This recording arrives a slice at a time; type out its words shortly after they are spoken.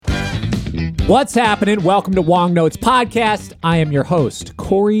What's happening? Welcome to Wong Notes Podcast. I am your host,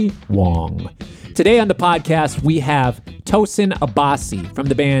 Corey Wong. Today on the podcast, we have Tosin Abasi from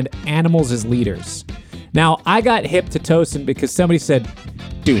the band Animals as Leaders. Now, I got hip to Tosin because somebody said,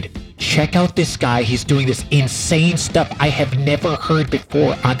 dude, check out this guy. He's doing this insane stuff I have never heard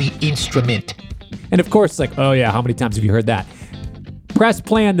before on the instrument. And of course, it's like, oh yeah, how many times have you heard that? Press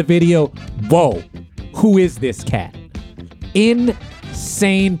play on the video. Whoa, who is this cat?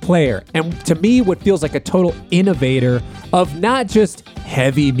 Insane player. And to me, what feels like a total innovator of not just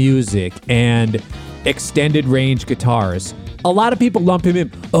heavy music and extended range guitars. A lot of people lump him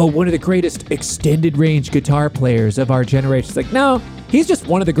in, oh, one of the greatest extended range guitar players of our generation. It's like, no, he's just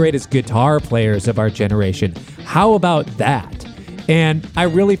one of the greatest guitar players of our generation. How about that? And I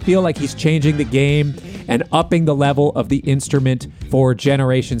really feel like he's changing the game and upping the level of the instrument for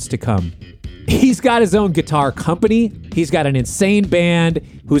generations to come. He's got his own guitar company. He's got an insane band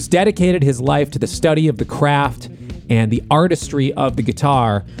who's dedicated his life to the study of the craft and the artistry of the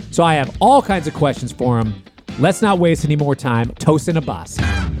guitar. So I have all kinds of questions for him. Let's not waste any more time. Tosin Abasi.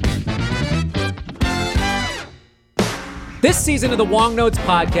 This season of the Wong Notes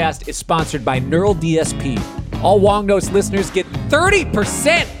Podcast is sponsored by Neural DSP. All Wong Notes listeners get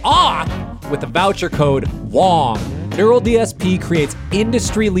 30% off with the voucher code WONG. Neural DSP creates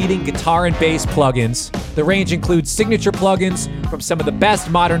industry-leading guitar and bass plugins. The range includes signature plugins from some of the best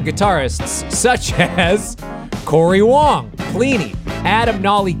modern guitarists, such as Corey Wong, Plini, Adam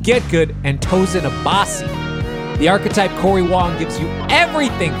Nolly Getgood, and Tosin Abasi. The archetype Corey Wong gives you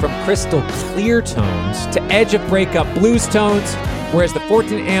everything from crystal clear tones to edge of breakup blues tones, whereas the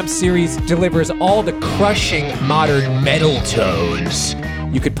 14-amp series delivers all the crushing modern metal tones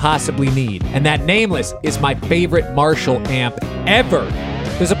you could possibly need. And that Nameless is my favorite Marshall amp ever.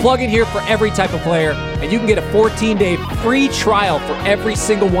 There's a plugin here for every type of player, and you can get a 14-day free trial for every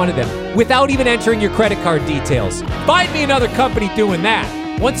single one of them without even entering your credit card details. Find me another company doing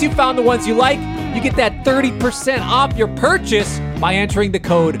that. Once you've found the ones you like, you get that 30% off your purchase by entering the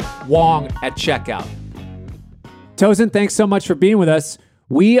code WONG at checkout. Tosin, thanks so much for being with us.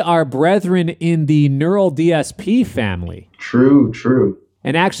 We are brethren in the Neural DSP family. True.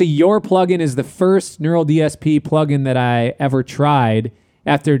 And actually, your plugin is the first Neural DSP plugin that I ever tried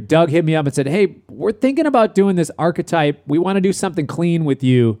after Doug hit me up and said, hey, we're thinking about doing this archetype. We want to do something clean with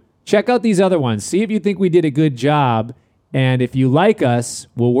you. Check out these other ones. See if you think we did a good job. And if you like us,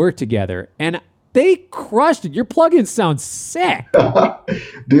 we'll work together. And they crushed it. Your plugins sound sick.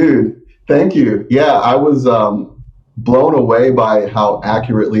 Dude, thank you. Yeah, I was blown away by how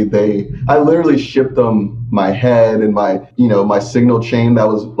accurately I literally shipped them my head and my signal chain that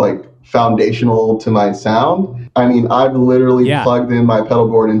was like foundational to my sound. I mean, I've literally plugged in my pedal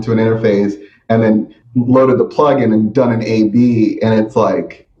board into an interface and then loaded the plugin and done an A/B, and it's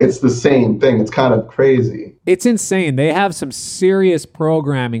like, it's the same thing. It's kind of crazy. It's insane. They have some serious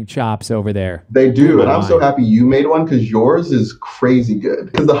programming chops over there. They do, and I'm so happy you made one because yours is crazy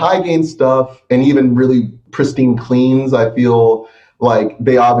good. Because the high gain stuff and even really pristine cleans, I feel like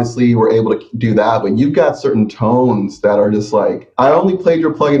they obviously were able to do that, but you've got certain tones that are just like, I only played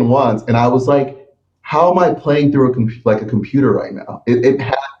your plugin once, and I was like, how am I playing through a computer right now? It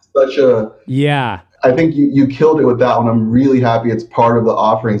has such a... Yeah. I think you killed it with that one. I'm really happy it's part of the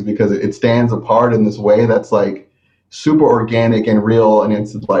offerings because it stands apart in this way that's like super organic and real, and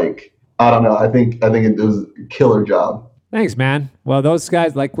it's like, I don't know, I think it was a killer job. Thanks, man. Well, those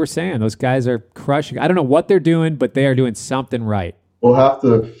guys, like we're saying, those guys are crushing. I don't know what they're doing, but they are doing something right. We'll have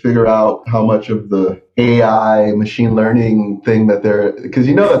to figure out how much of the AI machine learning thing that because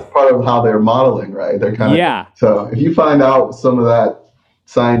that's part of how they're modeling, right? They're kind of, yeah. So if you find out some of that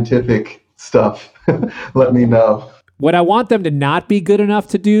scientific stuff, let me know. What I want them to not be good enough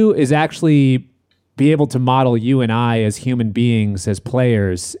to do is actually be able to model you and I as human beings, as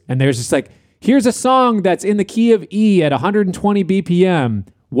players. And there's just like, here's a song that's in the key of E at 120 BPM.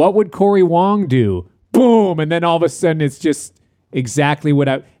 What would Corey Wong do? Boom. And then all of a sudden it's just exactly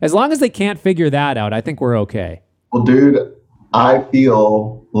as long as they can't figure that out, I think we're okay. Well, dude, I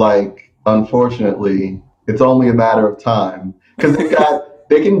feel like, unfortunately, it's only a matter of time because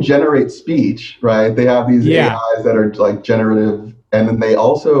they can generate speech, right? They have these AIs that are like generative, and then they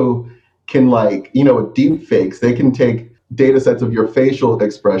also can with deep fakes, they can take data sets of your facial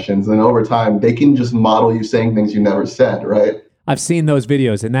expressions, and over time, they can just model you saying things you never said, right? I've seen those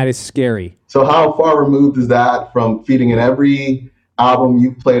videos, and that is scary. So how far removed is that from feeding in every album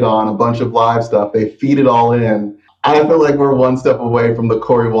you've played on, a bunch of live stuff? They feed it all in. I feel like we're one step away from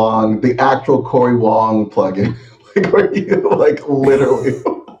the actual Corey Wong plugin. Where you literally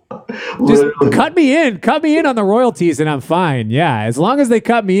Just cut me in on the royalties and I'm fine. Yeah, as long as they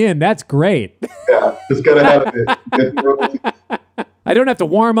cut me in, that's great. Yeah, just gotta have it. Get the royalties. I don't have to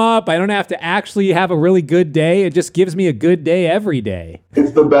warm up. I don't have to actually have a really good day. It just gives me a good day every day.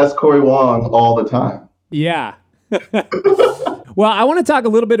 It's the best Cory Wong all the time. Yeah. Well, I want to talk a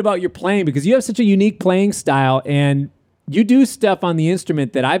little bit about your playing because you have such a unique playing style and you do stuff on the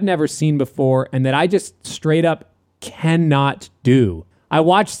instrument that I've never seen before and that I just straight up cannot do. I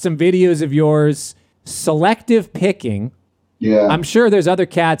watched some videos of yours, selective picking. Yeah. I'm sure there's other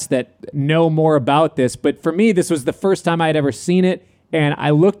cats that know more about this, but for me, this was the first time I'd ever seen it. And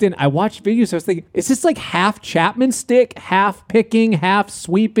I watched videos. I was thinking, is this like half Chapman stick, half picking, half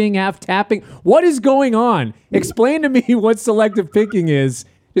sweeping, half tapping? What is going on? Explain to me what selective picking is.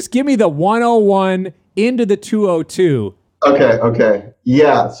 Just give me the 101 into the 202. Okay.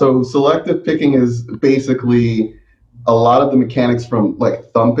 Yeah. So selective picking is basically a lot of the mechanics from like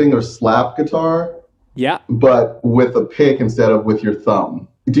thumping or slap guitar. Yeah. But with a pick instead of with your thumb.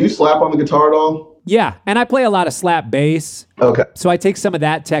 Do you slap on the guitar at all? Yeah, and I play a lot of slap bass. Okay. So I take some of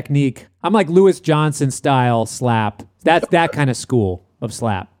that technique. I'm like Louis Johnson style slap. That's that kind of school of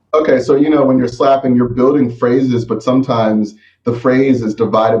slap. Okay, so when you're slapping, you're building phrases, but sometimes the phrase is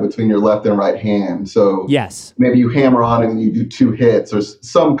divided between your left and right hand. So yes, maybe you hammer on and you do 2 hits or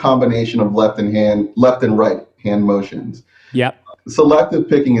some combination of left and right hand motions. Yep. Selective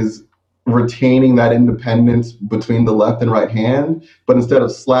picking is retaining that independence between the left and right hand, but instead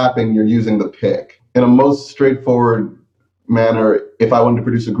of slapping, you're using the pick. In a most straightforward manner, if I wanted to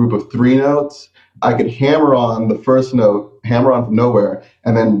produce a group of 3 notes, I could hammer on the first note, hammer on from nowhere,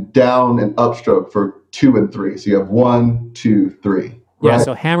 and then down and upstroke for 2 and 3. So you have 1, 2, 3. Right? Yeah,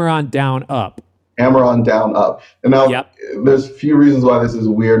 so hammer on, down, up. Hammer on, down, up. And now there's a few reasons why this is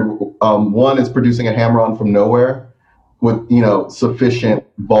weird. One is producing a hammer on from nowhere with sufficient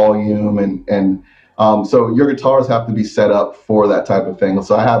volume and so your guitars have to be set up for that type of thing.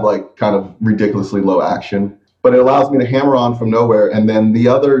 So I have like kind of ridiculously low action, but it allows me to hammer on from nowhere. And then the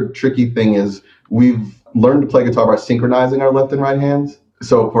other tricky thing is we've learned to play guitar by synchronizing our left and right hands.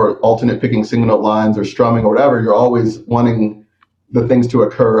 So for alternate picking single note lines or strumming or whatever, you're always wanting the things to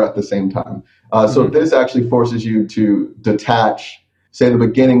occur at the same time. So this actually forces you to detach, say the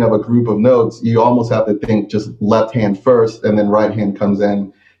beginning of a group of notes, you almost have to think just left hand first and then right hand comes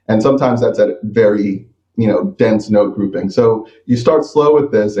in. And sometimes that's at a very, dense note grouping. So you start slow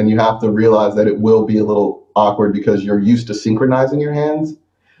with this and you have to realize that it will be a little awkward because you're used to synchronizing your hands.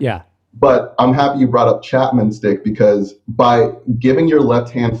 Yeah. But I'm happy you brought up Chapman stick because by giving your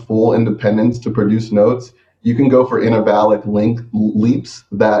left hand full independence to produce notes, you can go for intervallic leaps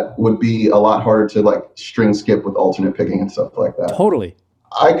that would be a lot harder to like string skip with alternate picking and stuff like that. Totally.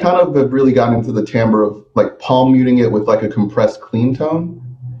 I kind of have really gotten into the timbre of like palm muting it with like a compressed clean tone.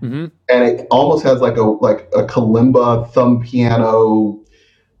 Mm-hmm. And it almost has like a kalimba thumb piano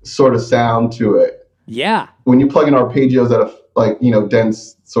sort of sound to it. Yeah. When you plug in arpeggios at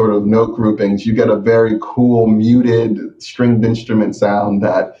dense sort of note groupings, you get a very cool muted stringed instrument sound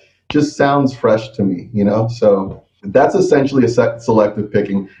that just sounds fresh to me, So that's essentially a selective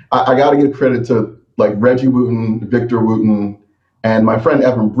picking. I got to give credit to like Reggie Wooten, Victor Wooten, and my friend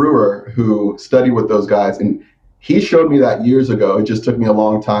Evan Brewer, who studied with those guys. And he showed me that years ago. It just took me a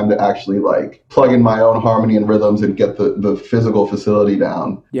long time to actually like plug in my own harmony and rhythms and get the physical facility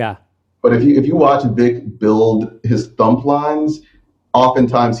down. Yeah. But if you watch Vic build his thump lines,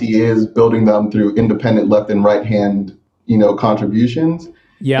 oftentimes he is building them through independent left and right hand, contributions.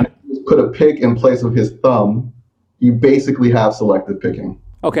 Yeah. Put a pick in place of his thumb, you basically have selective picking.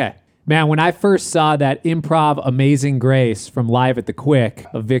 Okay. Man, when I first saw that improv Amazing Grace from Live at the Quick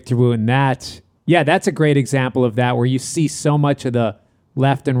of Victor Wooten, that's a great example of that where you see so much of the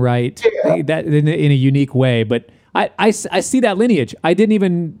left and right that in a unique way. But I see that lineage. I didn't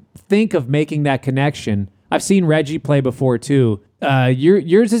even think of making that connection. I've seen Reggie play before too.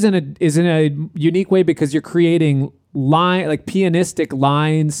 Yours is in a unique way because you're creating like pianistic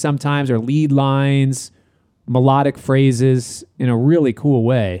lines sometimes, or lead lines, melodic phrases in a really cool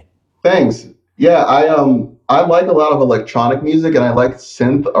way. Thanks. Yeah, I like a lot of electronic music and I like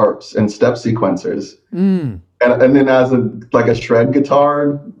synth arps and step sequencers. And then as a shred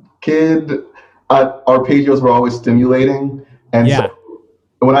guitar kid, arpeggios were always stimulating. And so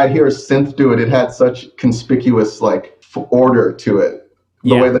when I'd hear a synth do it, it had such conspicuous order to it,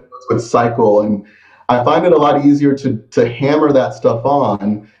 the way that it would cycle. And I find it a lot easier to hammer that stuff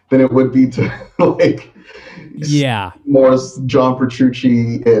on than it would be to more John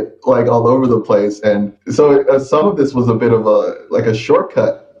Petrucci it all over the place. And so some of this was a bit of a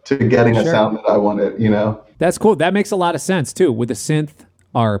shortcut to getting a sound that I wanted, That's cool. That makes a lot of sense too with the synth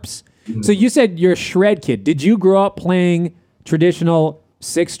arps. So you said you're a shred kid. Did you grow up playing traditional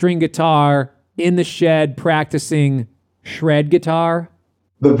 6-string guitar in the shed, practicing shred guitar?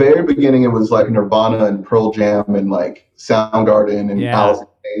 The very beginning, it was like Nirvana and Pearl Jam and like Soundgarden and Alice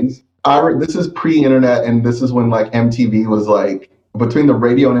in Chains. This is pre-internet, and this is when like MTV was like, between the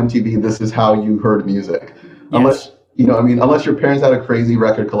radio and MTV, this is how you heard music. Yes. Unless your parents had a crazy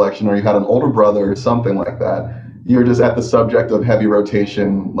record collection or you had an older brother or something like that, you're just at the subject of heavy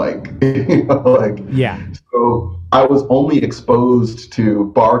rotation, So I was only exposed to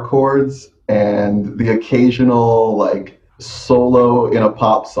bar chords and the occasional like solo in a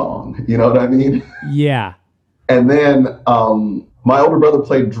pop song. You know what I mean? Yeah. And then my older brother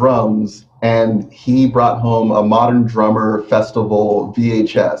played drums, and he brought home a Modern Drummer Festival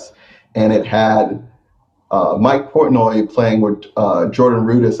VHS, and it had Mike Portnoy playing with Jordan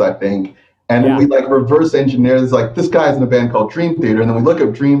Rudess, I think. And then we like reverse engineer this, like, this guy's in a band called Dream Theater. And then we look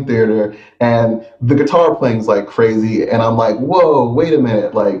up Dream Theater and the guitar playing's like crazy. And I'm like, whoa, wait a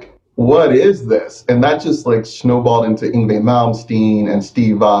minute. Like, what is this? And that just like snowballed into Yngwie Malmsteen and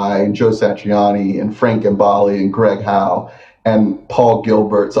Steve Vai and Joe Satriani and Frank Gambale and Greg Howe and Paul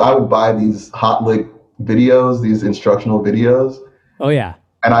Gilbert. So I would buy these hot lick videos, these instructional videos. Oh yeah.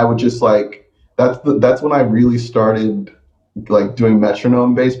 And I would just like, that's when I really started like doing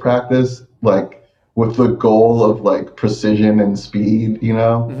metronome based practice, like with the goal of like precision and speed, you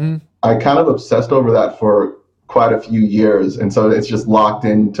know. Mm-hmm. I kind of obsessed over that for quite a few years, and so it's just locked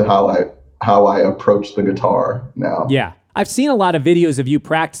into how I approach the guitar now. Yeah, I've seen a lot of videos of you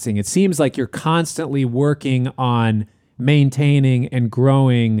practicing. It seems like you're constantly working on maintaining and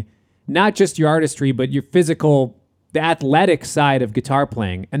growing not just your artistry, but your physical, the athletic side of guitar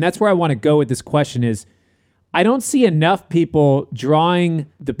playing. And that's where I want to go with this question is, I don't see enough people drawing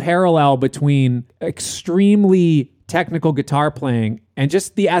the parallel between extremely technical guitar playing and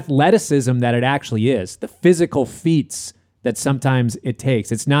just the athleticism that it actually is, the physical feats that sometimes it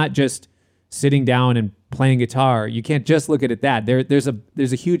takes. It's not just sitting down and playing guitar. You can't just look at it that. There's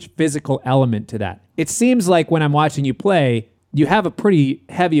a huge physical element to that. It seems like when I'm watching you play, you have a pretty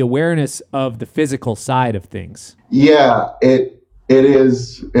heavy awareness of the physical side of things. Yeah, it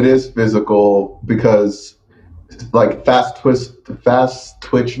is physical because like fast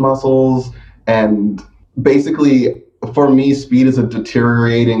twitch muscles, and basically for me speed is a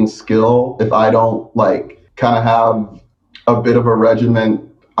deteriorating skill. If I don't like kind of have a bit of a regiment,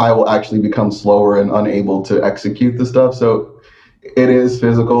 I will actually become slower and unable to execute the stuff. So it is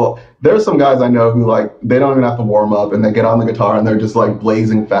physical. There's some guys I know who like they don't even have to warm up and they get on the guitar and they're just like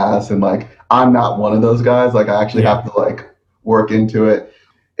blazing fast, and like I'm not one of those guys. Like I actually have to like work into it.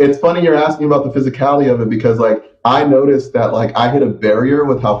 It's funny you're asking about the physicality of it because like I noticed that like I hit a barrier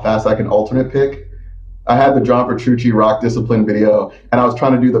with how fast I can alternate pick. I had the John Petrucci Rock Discipline video, and I was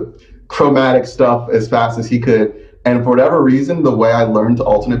trying to do the chromatic stuff as fast as he could. And for whatever reason, the way I learned to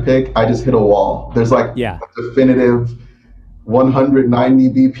alternate pick, I just hit a wall. There's like a definitive 190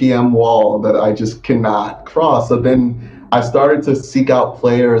 BPM wall that I just cannot cross. So then I started to seek out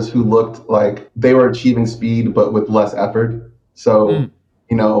players who looked like they were achieving speed, but with less effort. So,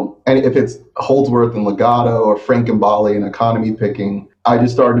 you know, and if it's Holdsworth and legato or Frank Gambale and economy picking, I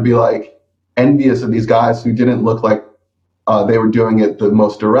just started to be like envious of these guys who didn't look like they were doing it the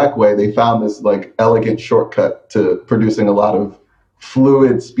most direct way. They found this like elegant shortcut to producing a lot of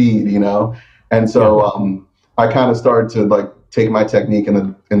fluid speed, you know? And so I kind of started to like take my technique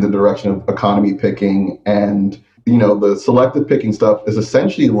in the direction of economy picking, and, you know, the selective picking stuff is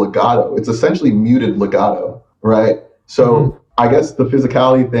essentially legato. It's essentially muted legato, right? So I guess the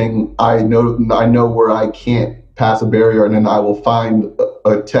physicality thing, I know where I can't pass a barrier, and then I will find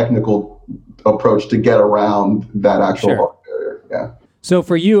a technical approach to get around that actual hard barrier. Yeah. So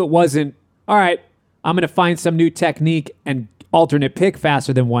for you, it wasn't, all right, I'm going to find some new technique and alternate pick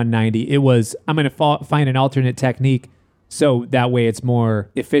faster than 190. It was, I'm going to find an alternate technique so that way it's more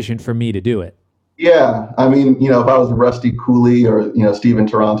efficient for me to do it. Yeah. I mean, you know, if I was Rusty Cooley or, you know, Steven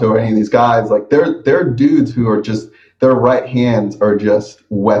Toronto or any of these guys, like they're dudes who are just, their right hands are just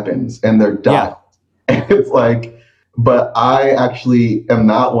weapons and they're dialed. Yeah. And it's like, but I actually am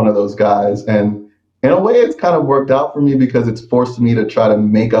not one of those guys. And in a way, it's kind of worked out for me because it's forced me to try to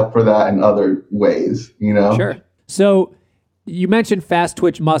make up for that in other ways, you know? Sure. So you mentioned fast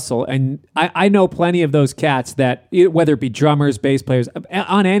twitch muscle, and I know plenty of those cats that, whether it be drummers, bass players,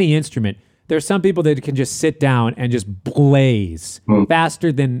 on any instrument, there's some people that can just sit down and just blaze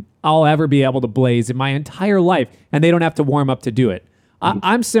faster than I'll ever be able to blaze in my entire life, and they don't have to warm up to do it.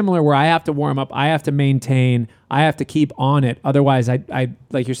 I'm similar where I have to warm up, I have to maintain, I have to keep on it. Otherwise, I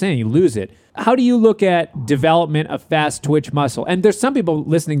like you're saying, you lose it. How do you look at development of fast twitch muscle? And there's some people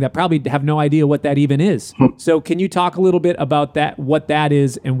listening that probably have no idea what that even is. So can you talk a little bit about that, what that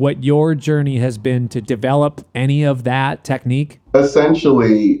is, and what your journey has been to develop any of that technique?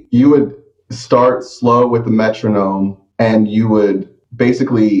 Essentially, you would start slow with the metronome, and you would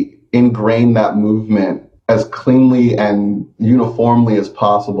basically ingrain that movement as cleanly and uniformly as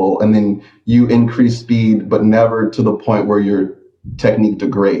possible. And then you increase speed, but never to the point where your technique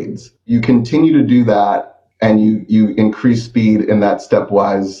degrades. You continue to do that, and you increase speed in that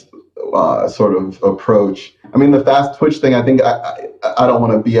stepwise sort of approach. I mean, the fast twitch thing, I think I don't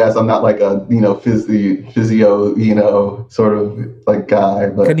want to BS. I'm not like a, physio, sort of like guy,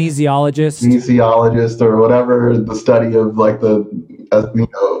 but kinesiologist or whatever the study of like the,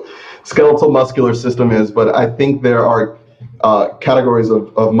 skeletal muscular system is. But I think there are categories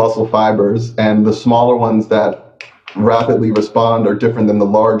of muscle fibers, and the smaller ones that rapidly respond are different than the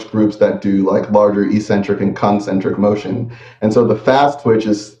large groups that do like larger eccentric and concentric motion. And so the fast twitch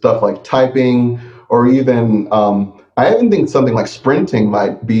is stuff like typing, or even I even think something like sprinting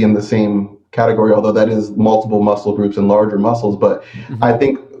might be in the same category, although that is multiple muscle groups and larger muscles. But I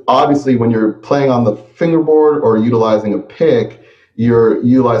think obviously when you're playing on the fingerboard or utilizing a pick, you're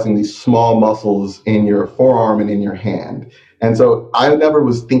utilizing these small muscles in your forearm and in your hand. And so I never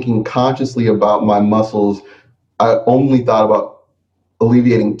was thinking consciously about my muscles. I only thought about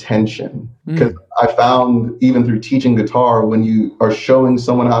alleviating tension, because I found even through teaching guitar, when you are showing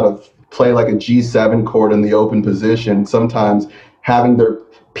someone how to play like a G7 chord in the open position, sometimes having their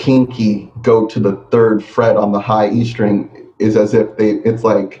pinky go to the 3rd fret on the high E string is as if it's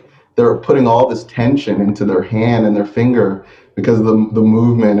like they're putting all this tension into their hand and their finger, because the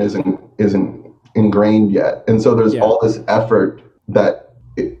movement isn't ingrained yet. And so there's all this effort that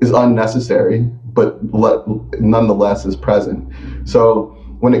is unnecessary, but nonetheless is present. So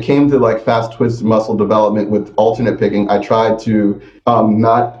when it came to like fast twitch muscle development with alternate picking, I tried to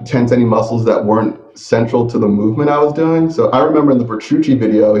not tense any muscles that weren't central to the movement I was doing. So I remember in the Petrucci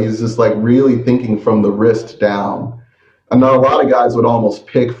video, he's just like really thinking from the wrist down. And a lot of guys would almost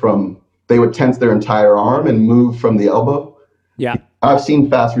pick they would tense their entire arm and move from the elbow. Yeah. I've seen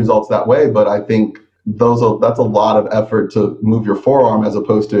fast results that way, but I think that's a lot of effort to move your forearm, as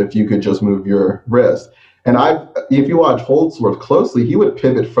opposed to if you could just move your wrist. And if you watch Holdsworth closely, he would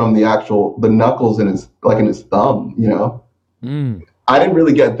pivot from the knuckles in his thumb, I didn't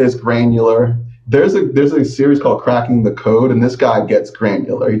really get this granular. There's a series called Cracking the Code, and this guy gets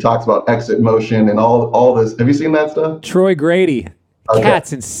granular. He talks about exit motion and all this. Have you seen that stuff? Troy Grady. Okay.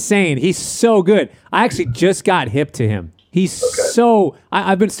 Cat's insane. He's so good. I actually just got hip to him. He's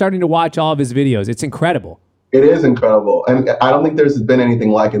I've been starting to watch all of his videos. It's incredible. It is incredible. And I don't think there's been anything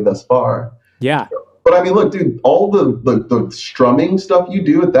like it thus far. Yeah. But I mean, look, dude, all the strumming stuff you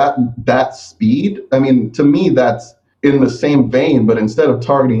do at that speed, I mean, to me, that's in the same vein, but instead of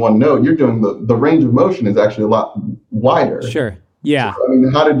targeting one note, you're doing the range of motion is actually a lot wider. Sure. Yeah. So, I mean,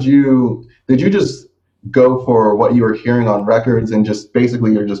 how did you just go for what you were hearing on records and just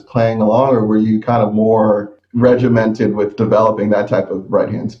basically you're just playing along, or were you kind of more regimented with developing that type of right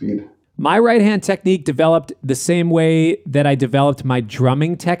hand speed? My right hand technique developed the same way that I developed my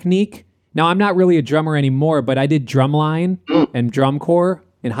drumming technique. Now, I'm not really a drummer anymore, but I did drumline and drum corps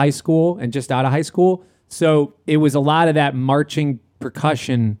in high school and just out of high school. So it was a lot of that marching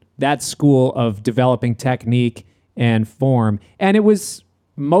percussion, that school of developing technique and form. And it was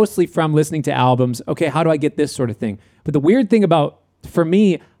mostly from listening to albums. Okay, how do I get this sort of thing? But the weird thing for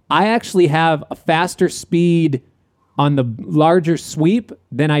me, I actually have a faster speed on the larger sweep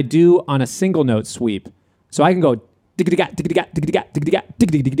than I do on a single note sweep. So I can go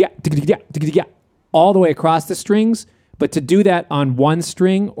all the way across the strings, but to do that on one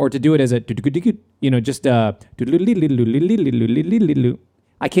string or to do it as I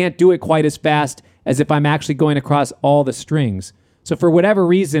can't do it quite as fast as if I'm actually going across all the strings. So for whatever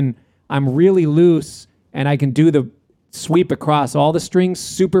reason, I'm really loose and I can do the sweep across all the strings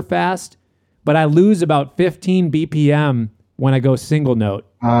super fast, but I lose about 15 BPM when I go single note.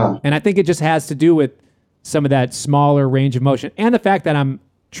 And I think it just has to do with some of that smaller range of motion and the fact that I'm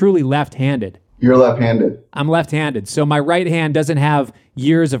truly left-handed. You're left-handed. I'm left-handed. So my right hand doesn't have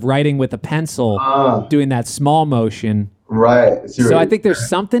years of writing with a pencil doing that small motion. Right. So I think there's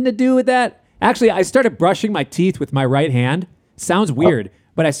something to do with that. Actually, I started brushing my teeth with my right hand. Sounds weird,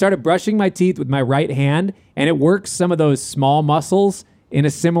 but I started brushing my teeth with my right hand, and it works some of those small muscles in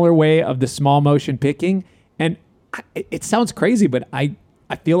a similar way of the small motion picking. And it sounds crazy, but I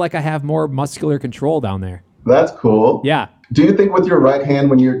feel like I have more muscular control down there. That's cool. Yeah. Do you think with your right hand,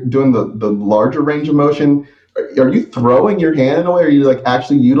 when you're doing the larger range of motion, are you throwing your hand in a way, or are you like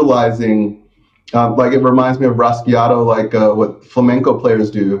actually utilizing, like it reminds me of Rasciato, like what flamenco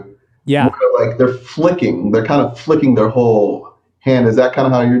players do? Yeah. Where, like they're kind of flicking their whole hand. Is that kind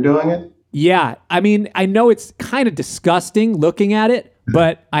of how you're doing it? Yeah. I mean, I know it's kind of disgusting looking at it,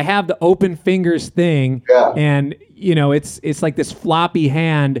 but I have the open fingers thing. Yeah. And, it's like this floppy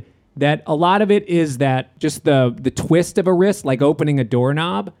hand that a lot of it is that just the twist of a wrist, like opening a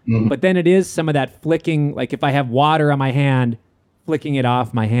doorknob. Mm-hmm. But then it is some of that flicking, like if I have water on my hand, flicking it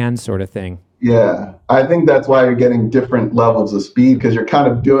off my hand sort of thing. Yeah. I think that's why you're getting different levels of speed, because you're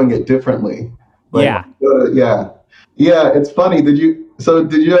kind of doing it differently. Like, Yeah. Yeah, it's funny. Did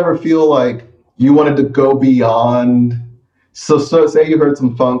you ever feel like you wanted to go beyond? So say you heard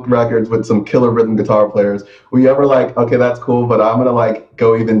some funk records with some killer rhythm guitar players. Were you ever like, okay, that's cool, but I'm gonna like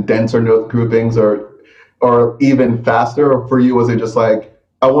go even denser note groupings or even faster? Or for you, was it just like,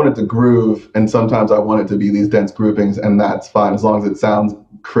 I wanted to groove, and sometimes I want it to be these dense groupings, and that's fine as long as it sounds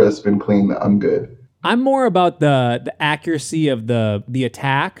crisp and clean. I'm good. I'm more about the accuracy of the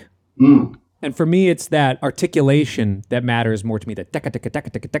attack. Mm. And for me, it's that articulation that matters more to me. That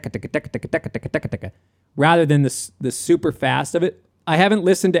rather than the super fast of it. I haven't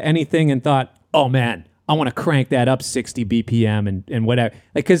listened to anything and thought, oh man, I want to crank that up 60 BPM and whatever.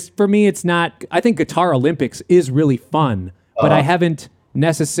 Like, because for me, it's not. I think Guitar Olympics is really fun, but I haven't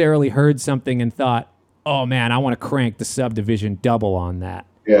necessarily heard something and thought, oh man, I want to crank the subdivision double on that.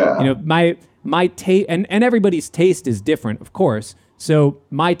 Yeah. My taste, and everybody's taste is different, of course. So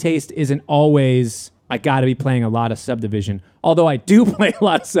my taste isn't always, I got to be playing a lot of subdivision. Although I do play a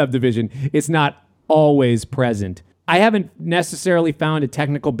lot of subdivision, it's not always present. I haven't necessarily found a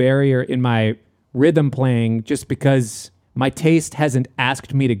technical barrier in my rhythm playing just because my taste hasn't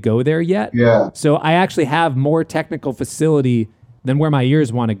asked me to go there yet. Yeah. So I actually have more technical facility than where my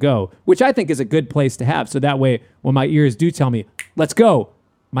ears want to go, which I think is a good place to have. So that way, when my ears do tell me, let's go,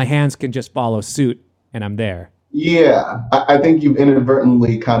 my hands can just follow suit and I'm there. Yeah, I think you've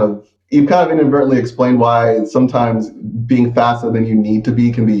inadvertently explained why sometimes being faster than you need to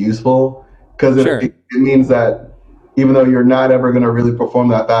be can be useful, because it means that even though you're not ever going to really perform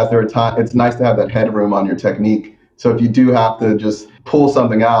that fast, it's nice to have that headroom on your technique. So if you do have to just pull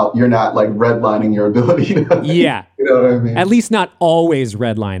something out, you're not like redlining your ability. Yeah. You know what I mean? At least not always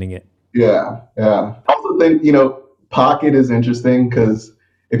redlining it. Yeah. I also think, pocket is interesting, because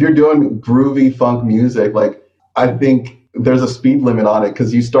if you're doing groovy funk music, like, I think there's a speed limit on it,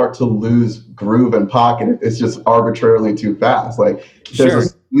 because you start to lose groove and pocket if it's just arbitrarily too fast. Like, there's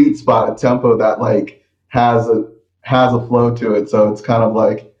a sweet spot, a tempo that like has a flow to it. So it's kind of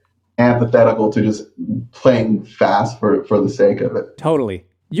like antithetical to just playing fast for the sake of it. Totally.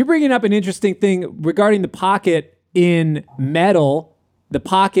 You're bringing up an interesting thing regarding the pocket in metal, the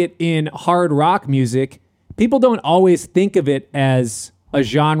pocket in hard rock music. People don't always think of it as a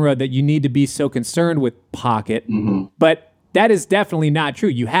genre that you need to be so concerned with pocket, but that is definitely not true.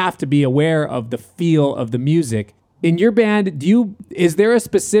 You have to be aware of the feel of the music. In your band, is there a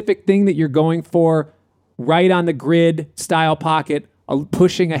specific thing that you're going for, right on the grid style pocket,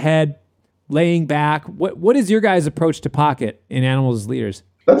 pushing ahead, laying back? What is your guys' approach to pocket in Animals as Leaders?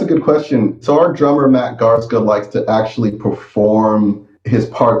 That's a good question. So our drummer, Matt Garska, likes to actually perform his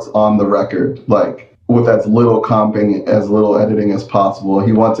parts on the record, like with as little comping, as little editing as possible.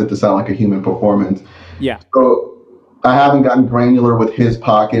 He wants it to sound like a human performance. Yeah. So I haven't gotten granular with his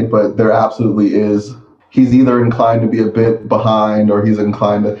pocket, but there absolutely is. He's either inclined to be a bit behind, or he's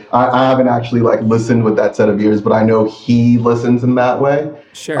inclined to. I haven't actually like listened with that set of ears, but I know he listens in that way.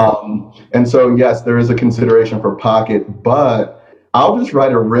 Sure. And so yes, there is a consideration for pocket, but I'll just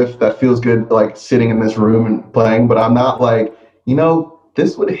write a riff that feels good, like sitting in this room and playing. But I'm not like,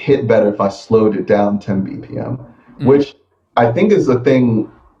 this would hit better if I slowed it down 10 BPM, which I think is the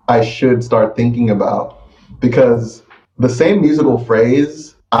thing I should start thinking about, because the same musical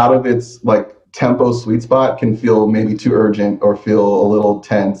phrase out of its like tempo sweet spot can feel maybe too urgent or feel a little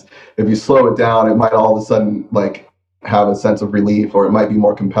tense. If you slow it down, it might all of a sudden like have a sense of relief, or it might be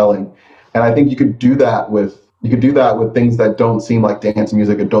more compelling. And I think you could do that with things that don't seem like dance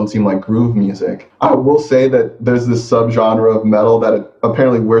music or don't seem like groove music. I will say that there's this subgenre of metal that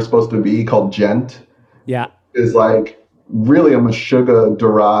apparently we're supposed to be called djent. Yeah. Is like really a Meshuggah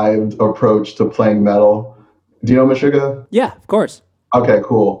derived approach to playing metal. Do you know Meshuggah? Yeah, of course. Okay,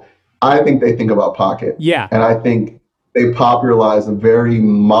 cool. I think they think about pocket. Yeah. And I think they popularize a very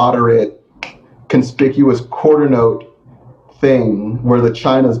moderate, conspicuous quarter note thing where the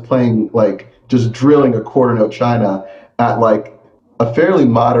China's playing like just drilling a quarter note China at like a fairly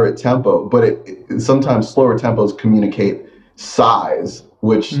moderate tempo, but it sometimes slower tempos communicate size,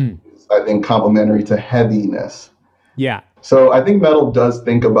 which is, I think, complementary to heaviness. Yeah. So I think metal does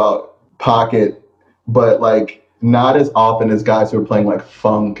think about pocket, but like not as often as guys who are playing like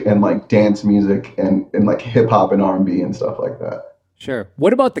funk and like dance music and like hip hop and R&B and stuff like that. Sure.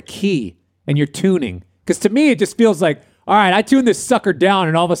 What about the key and your tuning? Because to me, it just feels like, all right, I tune this sucker down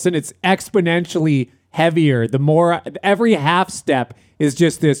and all of a sudden it's exponentially heavier. The more, every half step is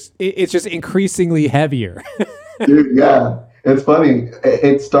just this, it's just increasingly heavier. Dude, yeah. It's funny.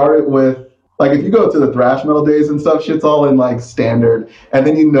 It started with, like, if you go to the thrash metal days and stuff, shit's all in like standard. And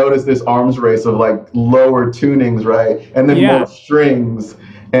then you notice this arms race of like lower tunings, right? And then more strings.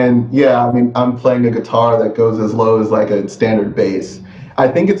 And yeah, I mean, I'm playing a guitar that goes as low as like a standard bass. I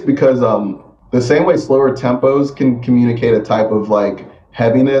think it's because the same way slower tempos can communicate a type of like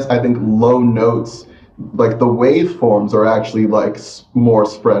heaviness, I think low notes, like the waveforms are actually like more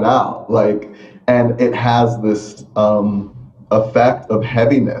spread out. Like, and it has this effect of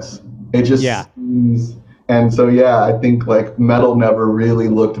heaviness. It just seems, and so yeah, I think like metal never really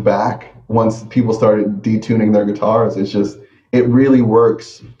looked back once people started detuning their guitars. It's just, it really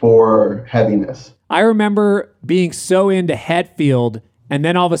works for heaviness. I remember being so into Hetfield, and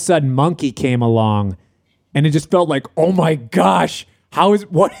then all of a sudden Monkey came along, and it just felt like, oh my gosh,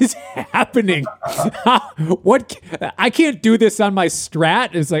 what is happening? I can't do this on my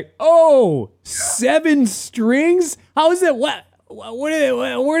Strat. It's like, oh, 7 strings? How is it?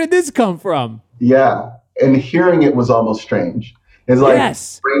 Where did this come from? Yeah, and hearing it was almost strange. It's like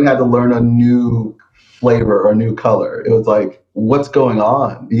brain had to learn a new flavor or a new color. It was like, what's going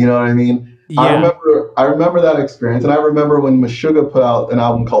on? You know what I mean? Yeah. I remember that experience, and I remember when Meshuggah put out an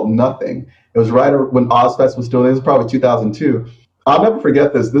album called Nothing. It was right when Ozfest was still there. It was probably 2002. I'll never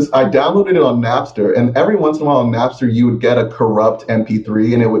forget this. I downloaded it on Napster, and every once in a while on Napster, you would get a corrupt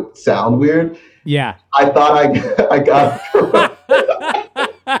MP3, and it would sound weird. Yeah. I thought I got corrupt.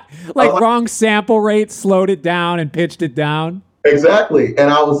 Like wrong sample rate, slowed it down and pitched it down. Exactly. And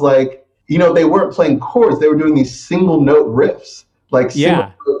I was like, you know, they weren't playing chords. They were doing these single note riffs, like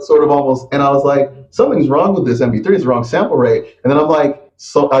single note, sort of almost. And I was like, something's wrong with this MP3. It's the wrong sample rate. And then I'm like,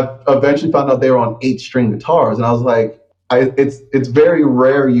 so I eventually found out they were on 8-string guitars. And I was like, it's very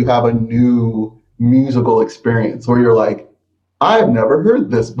rare you have a new musical experience where you're like, I've never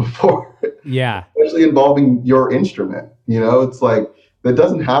heard this before. Yeah. Especially involving your instrument. You know, it's like, that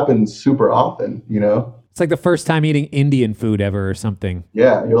doesn't happen super often, you know? It's like the first time eating Indian food ever or something.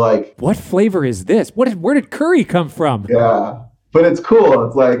 Yeah, you're like, what flavor is this? Where did curry come from? Yeah, but it's cool.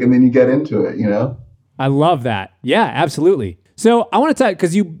 It's like, and then you get into it, you know? I love that. Yeah, absolutely. So I want to talk,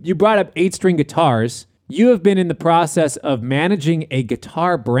 because you brought up 8-string guitars. You have been in the process of managing a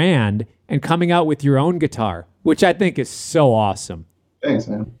guitar brand and coming out with your own guitar, which I think is so awesome. Thanks,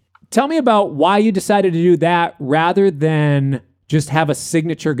 man. Tell me about why you decided to do that rather than just have a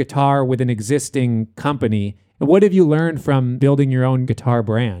signature guitar with an existing company. And what have you learned from building your own guitar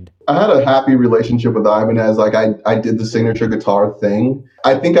brand? I had a happy relationship with Ibanez. Like I did the signature guitar thing.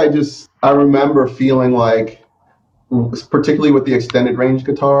 I think I remember feeling like, particularly with the extended range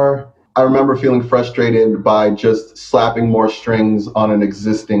guitar, I remember feeling frustrated by just slapping more strings on an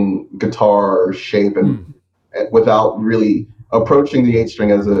existing guitar shape and without really approaching the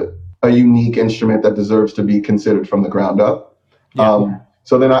 8-string as a unique instrument that deserves to be considered from the ground up. Yeah.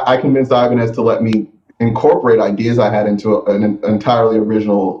 So then I convinced Ibanez to let me incorporate ideas I had into an entirely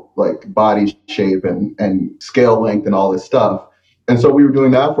original like body shape and scale length and all this stuff. And so we were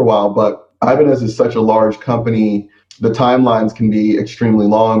doing that for a while, but Ibanez is such a large company. The timelines can be extremely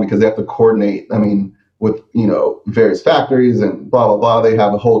long because they have to coordinate, with, various factories and blah, blah, blah. They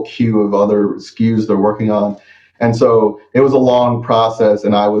have a whole queue of other SKUs they're working on. And so it was a long process,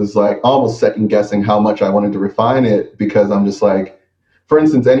 and I was like almost second guessing how much I wanted to refine it, because I'm just like, for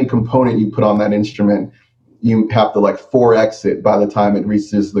instance, any component you put on that instrument, you have to like 4x it by the time it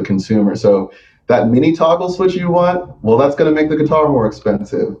reaches the consumer. So that mini toggle switch you want, well, that's going to make the guitar more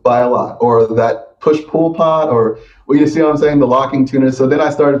expensive by a lot. Or that push-pull pot, or, well, you see what I'm saying, the locking tuner. So then I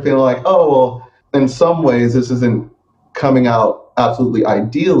started feeling like, oh, well, in some ways this isn't coming out absolutely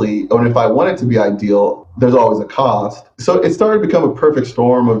ideally, or if I want it to be ideal, there's always a cost. So it started to become a perfect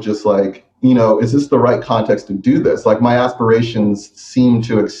storm of just like, is this the right context to do this? Like my aspirations seem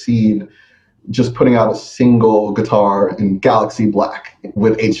to exceed just putting out a single guitar in Galaxy Black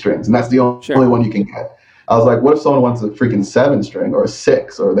with 8 strings. And that's the only one you can get. I was like, what if someone wants a freaking 7-string or a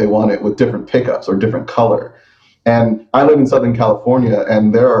 6, or they want it with different pickups or different color? And I live in Southern California,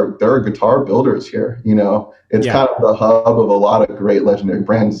 and there are guitar builders here. It's kind of the hub of a lot of great legendary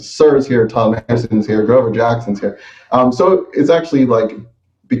brands. Sir's here, Tom Anderson's here, Grover Jackson's here. So it's actually like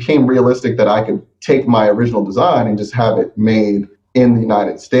became realistic that I could take my original design and just have it made in the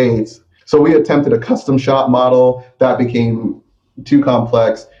United States. So we attempted a custom shop model that became too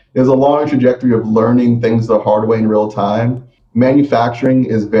complex. There's a long trajectory of learning things the hard way in real time. Manufacturing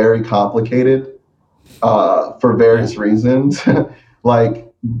is very complicated for various reasons.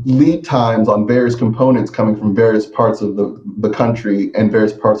 Like lead times on various components coming from various parts of the country and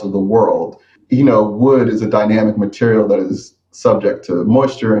various parts of the world. You know, wood is a dynamic material that is subject to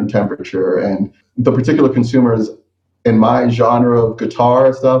moisture and temperature, and the particular consumers in my genre of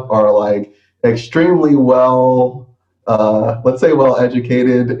guitar stuff are like extremely well, let's say well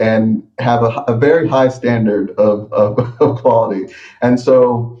educated and have a very high standard of quality. And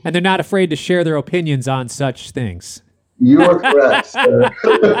they're not afraid to share their opinions on such things. You are correct, sir.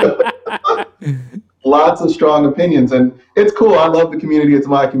 Lots of strong opinions, and it's cool. I love the community. It's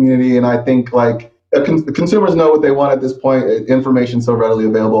my community, and I think like the consumers know what they want at this point. Information's so readily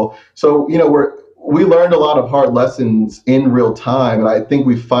available. So, you know, we learned a lot of hard lessons in real time, and I think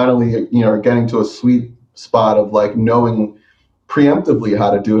we finally, you know, are getting to a sweet spot of like knowing preemptively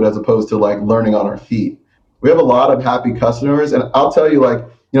how to do it as opposed to like learning on our feet. We have a lot of happy customers, and I'll tell you, like,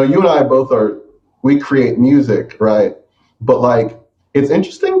 you know, you and I both we create music, right? But like, it's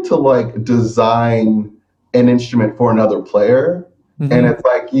interesting to like design an instrument for another player. Mm-hmm. And it's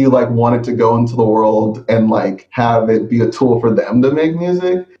like, you like want it to go into the world and like have it be a tool for them to make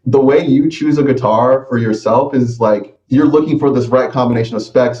music. The way you choose a guitar for yourself is like, you're looking for this right combination of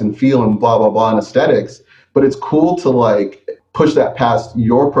specs and feel and blah, blah, blah, and aesthetics. But it's cool to like push that past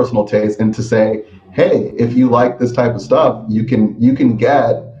your personal taste and to say, hey, if you like this type of stuff, you can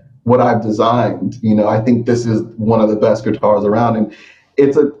get what I've designed. You know, I think this is one of the best guitars around. And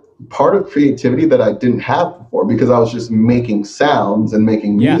it's a part of creativity that I didn't have before because I was just making sounds and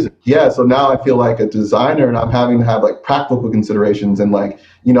making music. Yeah. So now I feel like a designer and I'm having to have like practical considerations and like,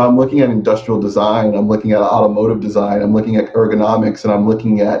 you know, I'm looking at industrial design, I'm looking at automotive design, I'm looking at ergonomics, and I'm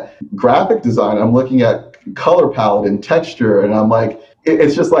looking at graphic design, I'm looking at color palette and texture. And I'm like,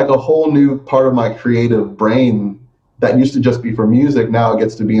 it's just like a whole new part of my creative brain that used to just be for music. Now it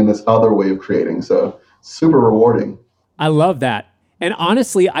gets to be in this other way of creating. So super rewarding. I love that. And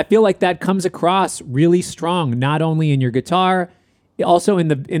honestly, I feel like that comes across really strong, not only in your guitar, also in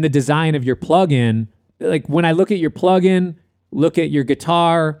the design of your plugin. Like when I look at your plugin, look at your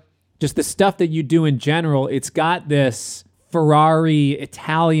guitar, just the stuff that you do in general, it's got this Ferrari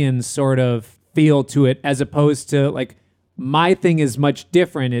Italian sort of feel to it, as opposed to like my thing is much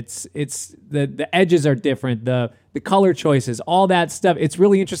different. It's the edges are different, the color choices, all that stuff. It's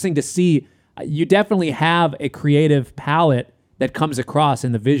really interesting to see. You definitely have a creative palette that comes across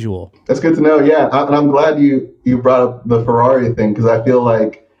in the visual. That's good to know. Yeah, and I'm glad you brought up the Ferrari thing, because I feel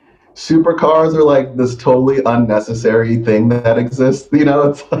like supercars are like this totally unnecessary thing that exists. You know,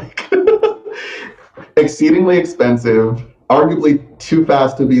 it's like exceedingly expensive, arguably too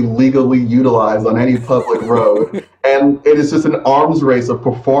fast to be legally utilized on any public road. And it is just an arms race of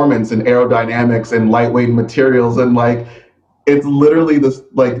performance and aerodynamics and lightweight materials. And like, it's literally this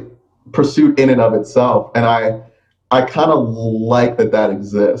like pursuit in and of itself. And I kind of like that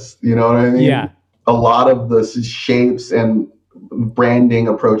exists. You know what I mean? Yeah. A lot of the shapes and branding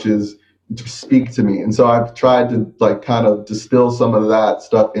approaches speak to me. And so I've tried to like kind of distill some of that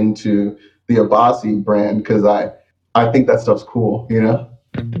stuff into the Abasi brand, because I think that stuff's cool, you know?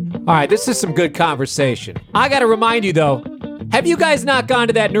 All right, this is some good conversation. I got to remind you, though, have you guys not gone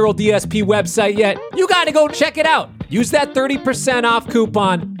to that Neural DSP website yet? You got to go check it out. Use that 30% off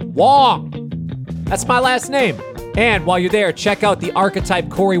coupon, Wong. That's my last name. And while you're there, check out the Archetype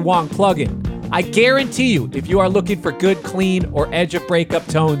Corey Wong plugin. I guarantee you, if you are looking for good, clean, or edge of breakup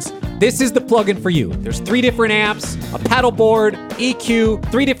tones, this is the plugin for you. There's 3 different amps, a pedal board, EQ,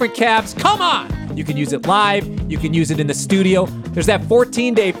 3 different cabs. Come on! You can use it live. You can use it in the studio. There's that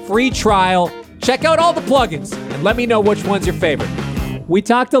 14-day free trial. Check out all the plugins and let me know which one's your favorite. We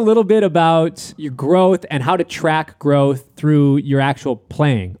talked a little bit about your growth and how to track growth through your actual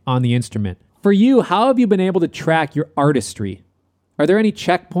playing on the instrument. For you, how have you been able to track your artistry? Are there any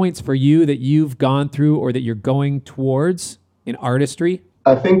checkpoints for you that you've gone through or that you're going towards in artistry?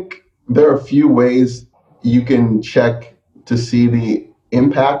 I think there are a few ways you can check to see the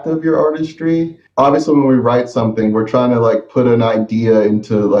impact of your artistry. Obviously, when we write something, we're trying to like put an idea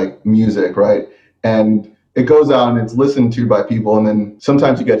into like music, right? And it goes out and it's listened to by people. And then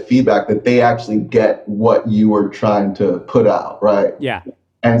sometimes you get feedback that they actually get what you were trying to put out, right? Yeah.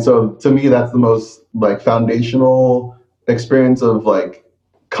 And so to me, that's the most like foundational experience of like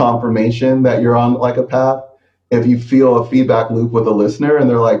confirmation that you're on like a path. if you feel a feedback loop with a listener and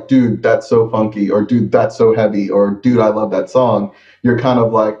they're like, dude, that's so funky, or dude, that's so heavy, or dude, I love that song, you're kind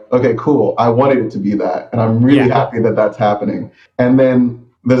of like, okay, cool. I wanted it to be that. And I'm really happy that that's happening. And then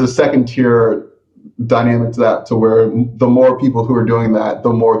there's a second tier dynamic to that, to where the more people who are doing that,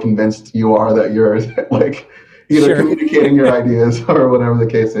 the more convinced you are that you're like either communicating your ideas or whatever the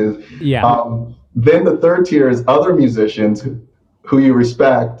case is. Then the third tier is other musicians who you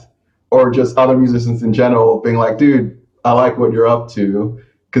respect, or just other musicians in general being like, dude, I like what you're up to.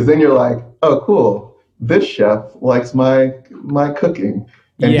 Because then you're like, oh, cool. This chef likes my cooking.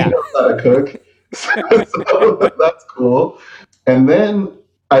 And he knows how to cook. So that's cool. And then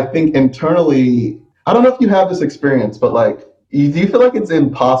I think internally, I don't know if you have this experience, but like, do you feel like it's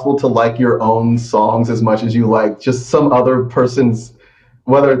impossible to like your own songs as much as you like just some other person's,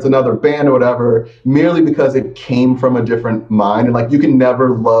 whether it's another band or whatever, merely because it came from a different mind? And like, you can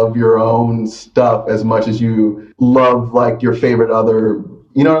never love your own stuff as much as you love like your favorite other,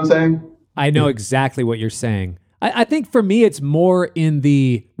 you know what I'm saying? I know exactly what you're saying. I think for me, it's more in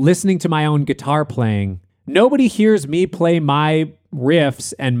the listening to my own guitar playing. Nobody hears me play my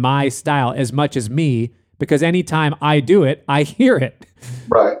riffs and my style as much as me, because anytime I do it, I hear it.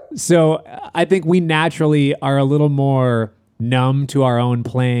 Right. So I think we naturally are a little more numb to our own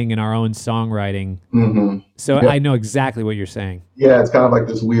playing and our own songwriting. So I know exactly what you're saying. Yeah, it's kind of like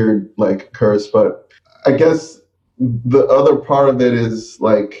this weird like curse, but I guess the other part of it is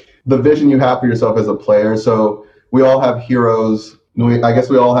like the vision you have for yourself as a player. So we all have heroes. I guess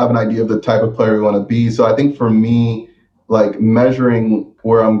we all have an idea of the type of player we want to be. So I think for me, like measuring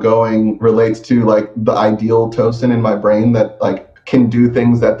where I'm going relates to like the ideal Tosin in my brain that like can do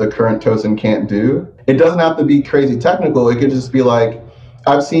things that the current Tosin can't do. It doesn't have to be crazy technical. It could just be like,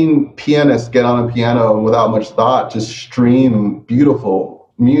 I've seen pianists get on a piano and without much thought just stream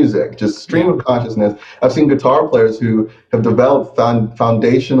beautiful music, just stream of consciousness. I've seen guitar players who have developed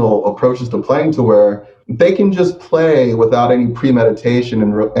foundational approaches to playing to where they can just play without any premeditation,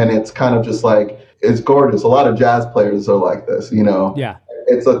 and it's kind of just like, it's gorgeous. A lot of jazz players are like this, you know? Yeah.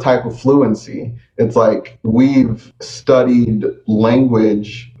 It's a type of fluency. It's like we've studied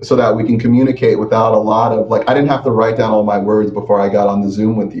language so that we can communicate without a lot of like, I didn't have to write down all my words before I got on the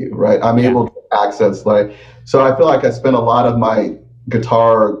Zoom with you, right? I'm able to access like, so I feel like I spent a lot of my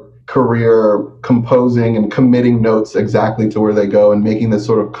guitar career composing and committing notes exactly to where they go and making this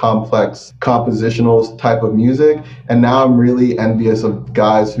sort of complex compositional type of music. And now I'm really envious of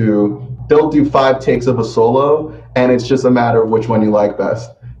guys who they'll do 5 takes of a solo and it's just a matter of which one you like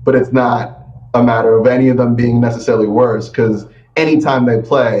best. But it's not a matter of any of them being necessarily worse, because anytime they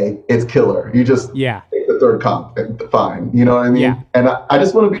play, it's killer. You just take the third comp, fine. You know what I mean? Yeah. And I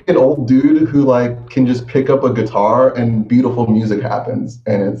just want to be an old dude who like can just pick up a guitar and beautiful music happens.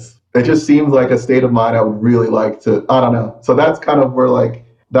 And it just seems like a state of mind I would really like to, I don't know. So that's kind of where like,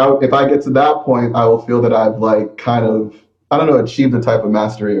 that if I get to that point, I will feel that I've like kind of, I don't know, achieved a type of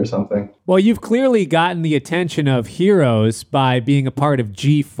mastery or something. Well, you've clearly gotten the attention of heroes by being a part of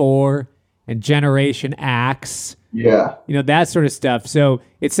G4 and Generation Axe. Yeah. You know, that sort of stuff. So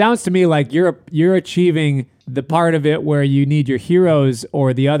it sounds to me like you're achieving the part of it where you need your heroes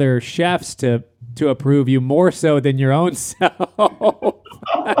or the other chefs to approve you more so than your own self.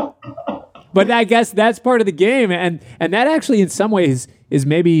 But I guess that's part of the game. And that actually in some ways is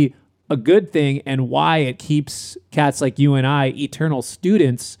maybe a good thing, and why it keeps cats like you and I eternal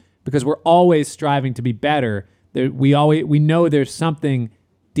students, because we're always striving to be better. We know there's something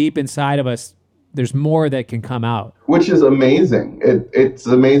deep inside of us. There's more that can come out, which is amazing. It's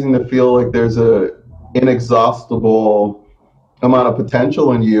amazing to feel like there's a inexhaustible amount of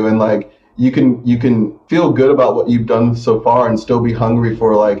potential in you, and like you can feel good about what you've done so far and still be hungry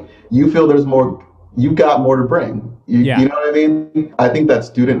for like, you feel there's more, you've got more to bring. You know what I mean? I think that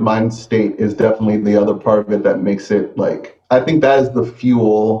student mind state is definitely the other part of it that makes it like, I think that is the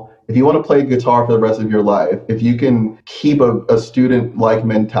fuel. If you want to play guitar for the rest of your life, if you can keep a student-like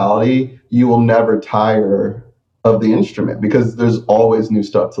mentality, you will never tire of the instrument, because there's always new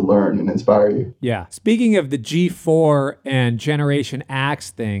stuff to learn and inspire you. Yeah. Speaking of the G4 and Generation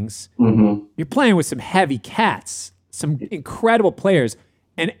Axe things, you're playing with some heavy cats, some incredible players.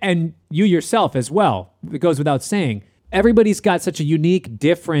 And you yourself as well. It goes without saying. Everybody's got such a unique,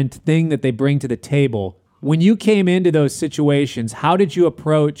 different thing that they bring to the table. When you came into those situations, how did you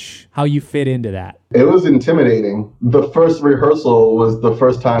approach how you fit into that? It was intimidating. The first rehearsal was the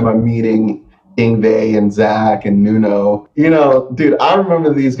first time I'm meeting Yngwie and Zach and Nuno. You know, dude, I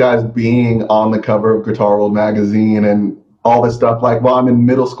remember these guys being on the cover of Guitar World magazine and all this stuff. Like, while I'm in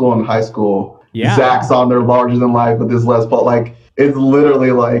middle school and high school, Zach's on there larger than life with his Les Paul. Like, it's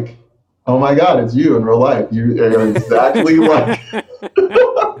literally like, oh my God, it's you in real life. You are exactly like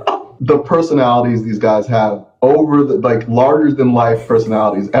the personalities these guys have over the like larger than life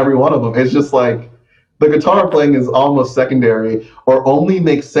personalities. Every one of them. It's just like the guitar playing is almost secondary or only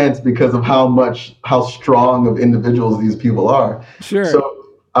makes sense because of how strong of individuals these people are. Sure. So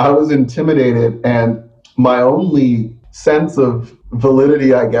I was intimidated, and my only sense of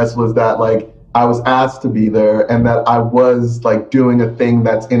validity, I guess, was that like I was asked to be there and that I was like doing a thing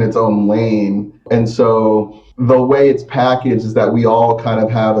that's in its own lane. And so the way it's packaged is that we all kind of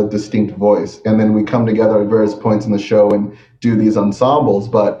have a distinct voice, and then we come together at various points in the show and do these ensembles.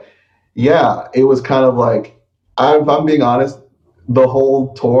 But yeah, it was kind of like, if I'm being honest, the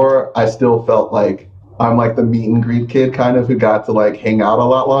whole tour, I still felt like I'm like the meet and greet kid kind of who got to like hang out a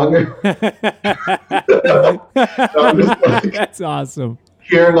lot longer. I'm just like, that's awesome.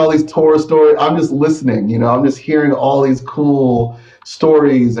 Hearing all these tour stories, I'm just listening, you know, I'm just hearing all these cool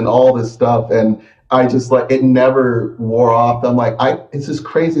stories and all this stuff. And I just like, it never wore off. I'm like, it's just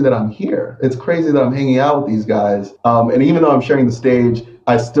crazy that I'm here. It's crazy that I'm hanging out with these guys. And even though I'm sharing the stage,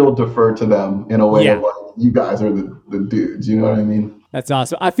 I still defer to them in a way of like, you guys are the dudes, you know what I mean? That's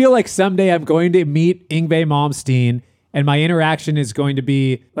awesome. I feel like someday I'm going to meet Yngwie Malmsteen, and my interaction is going to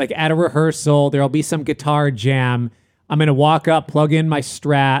be like at a rehearsal. There'll be some guitar jam. I'm going to walk up, plug in my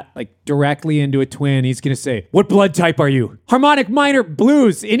Strat, like directly into a twin. He's going to say, "What blood type are you?" "Harmonic minor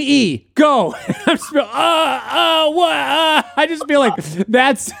blues in E. Go." I'm just what? I just feel like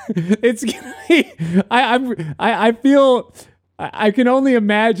it's going to be, I feel, I can only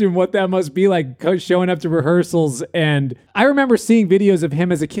imagine what that must be like showing up to rehearsals. And I remember seeing videos of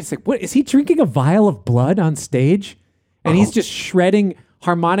him as a kid. It's like, what, is he drinking a vial of blood on stage? And he's just shredding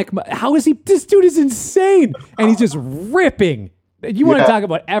harmonic. How is he? This dude is insane. And he's just ripping. You want to talk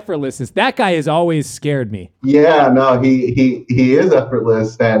about effortlessness. That guy has always scared me. Yeah, no, he is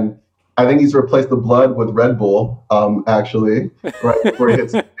effortless. And I think he's replaced the blood with Red Bull, actually, right before he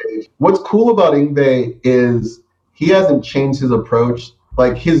hits the stage. What's cool about Yngwie is he hasn't changed his approach.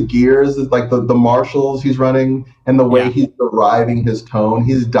 Like his gears, like the Marshalls he's running and the way he's deriving his tone,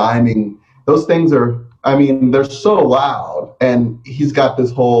 he's diming. Those things are, I mean, they're so loud. And he's got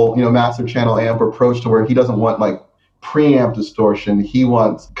this whole, you know, master channel amp approach to where he doesn't want like preamp distortion. He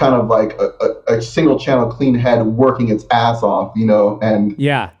wants kind of like a single channel clean head working its ass off, you know, and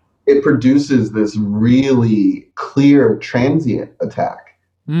it produces this really clear transient attack.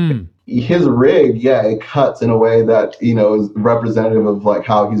 His rig, it cuts in a way that, you know, is representative of like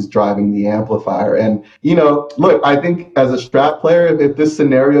how he's driving the amplifier. And, you know, look, I think as a Strat player, if this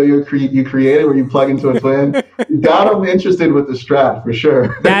scenario you created where you plug into a twin, you got him interested with the Strat for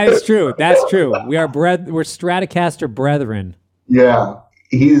sure. That is true. That's true. We're Stratocaster brethren. Yeah,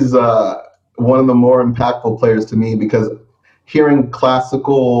 he's one of the more impactful players to me because hearing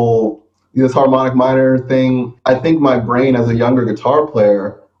classical, this harmonic minor thing, I think my brain as a younger guitar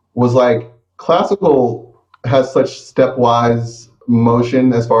player was like, classical has such stepwise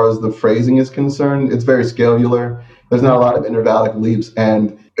motion as far as the phrasing is concerned. It's very scalular. There's not a lot of intervallic leaps,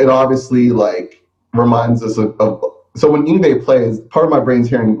 and it obviously like reminds us of so when Yngwie plays, part of my brain's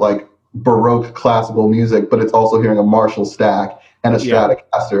hearing like Baroque classical music, but it's also hearing a Marshall stack and a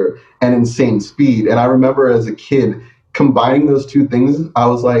Stratocaster and insane speed. And I remember as a kid combining those two things, I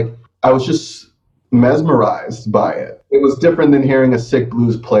was just mesmerized by it. It was different than hearing a sick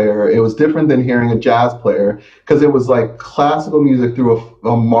blues player. It was different than hearing a jazz player because it was like classical music through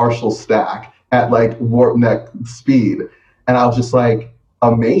a Marshall stack at like warp neck speed. And I was just like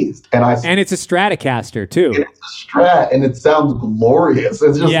amazed. And it's a Stratocaster too. It's a Strat and it sounds glorious.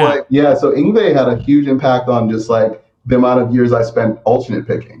 It's just so Yngwie had a huge impact on just like the amount of years I spent alternate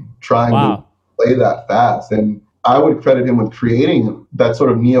picking, trying to play that fast. And I would credit him with creating that sort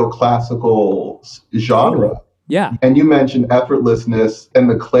of neoclassical genre. Yeah. And you mentioned effortlessness and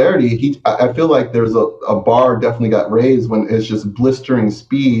the clarity. I feel like there's a bar definitely got raised when it's just blistering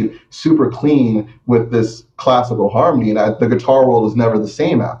speed, super clean with this classical harmony. And the guitar world is never the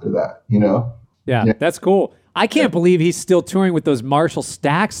same after that, you know? Yeah. That's cool. I can't believe he's still touring with those Marshall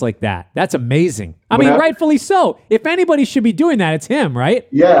stacks like that. That's amazing. I mean, rightfully so. If anybody should be doing that, it's him, right?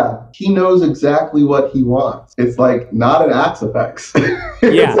 Yeah. He knows exactly what he wants. It's like not an Axe Effects.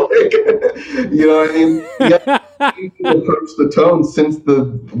 Yeah. Like, you know what I mean? Yeah. He approached the tone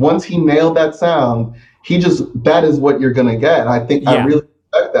once he nailed that sound, that is what you're going to get. And I think I really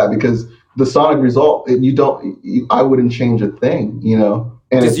respect that because the sonic result, I wouldn't change a thing, you know?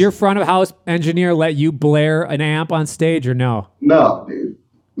 And does your front of house engineer let you blare an amp on stage or no? No, dude.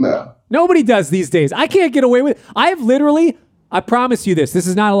 No. Nobody does these days. I can't get away with it. I promise you this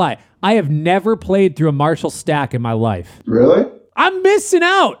is not a lie. I have never played through a Marshall stack in my life. Really? I'm missing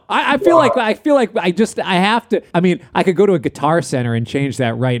out. I feel like I have to. I mean, I could go to a Guitar Center and change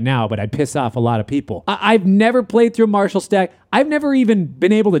that right now, but I'd piss off a lot of people. I've never played through a Marshall stack. I've never even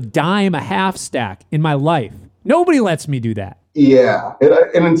been able to dime a half stack in my life. Nobody lets me do that. Yeah,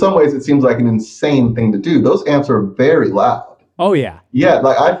 and in some ways, it seems like an insane thing to do. Those amps are very loud. Oh yeah. Yeah,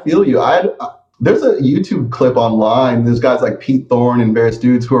 like I feel you. There's a YouTube clip online. There's guys like Pete Thorne and various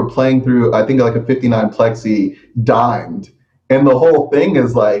dudes who are playing through, I think, like a 59 Plexi dimed. And the whole thing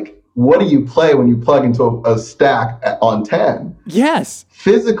is like, what do you play when you plug into a stack on 10? Yes.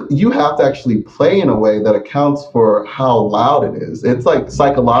 Physically, you have to actually play in a way that accounts for how loud it is. It's like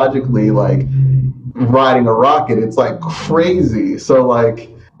psychologically like riding a rocket. It's like crazy. So like,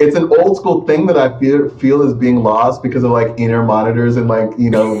 it's an old school thing that I feel is being lost because of like inner monitors and like, you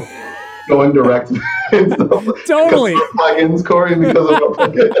know, going direct and stuff. Totally. Plugins, Corey, because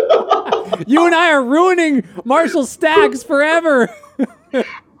of You and I are ruining Marshall stacks forever.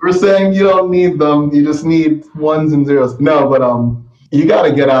 We're saying you don't need them. You just need ones and zeros. No, but you got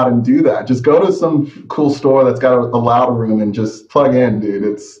to get out and do that. Just go to some cool store that's got a loud room and just plug in, dude.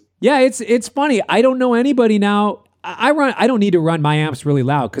 It's funny. I don't know anybody now. I don't need to run my amps really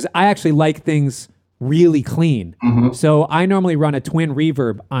loud because I actually like things really clean. Mm-hmm. So I normally run a twin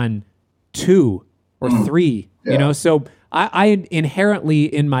reverb on 2 or 3. Yeah. You know, so I inherently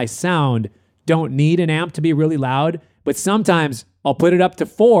in my sound don't need an amp to be really loud, but sometimes I'll put it up to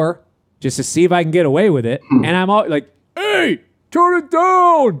 4 just to see if I can get away with it. And I'm all like, hey, turn it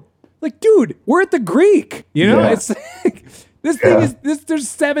down. Like, dude, we're at the Greek. You know, it's like, this thing is, there's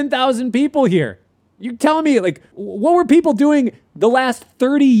 7,000 people here. You telling me, like, what were people doing the last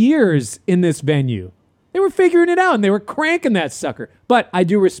 30 years in this venue? They were figuring it out and they were cranking that sucker. But I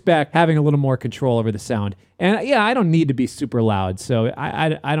do respect having a little more control over the sound. And yeah, I don't need to be super loud. So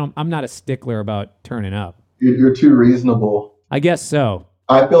I'm not a stickler about turning up. You're too reasonable. I guess so.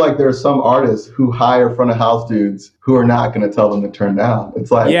 I feel like there are some artists who hire front of house dudes who are not going to tell them to turn down.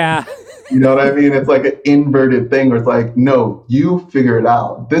 It's like, yeah. You know what I mean? It's like an inverted thing where it's like, no, you figure it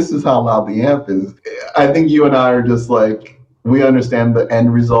out. This is how loud the amp is. I think you and I are just like, we understand the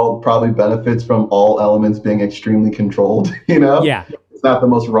end result probably benefits from all elements being extremely controlled, you know? Yeah. It's not the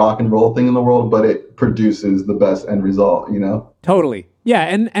most rock and roll thing in the world, but it produces the best end result, you know? Totally. Yeah,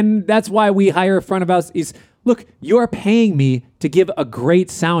 and that's why we hire a front of house is, look, you're paying me to give a great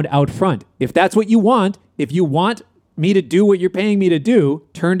sound out front. If that's what you want, if you want me to do what you're paying me to do,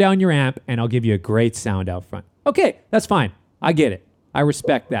 turn down your amp and I'll give you a great sound out front. Okay, that's fine. I get it. I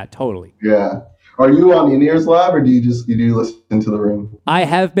respect that totally. Yeah. Are you on In-Ears Lab or do you listen to the room? I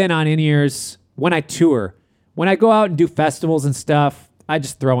have been on In-Ears when I tour. When I go out and do festivals and stuff, I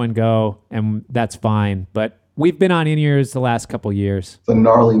just throw and go and that's fine. But we've been on In-Ears the last couple years. It's a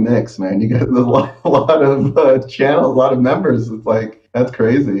gnarly mix, man. You get a lot of channels, a lot of members. It's like, that's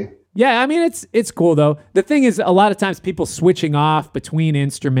crazy. Yeah, I mean, it's cool, though. The thing is, a lot of times people switching off between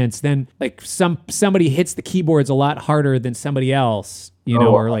instruments, then like somebody hits the keyboards a lot harder than somebody else, you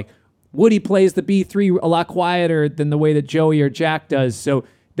know, or like Woody plays the B3 a lot quieter than the way that Joey or Jack does. So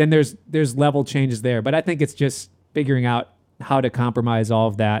then there's level changes there. But I think it's just figuring out how to compromise all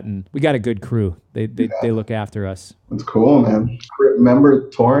of that. And we got a good crew. They look after us. That's cool, man. Remember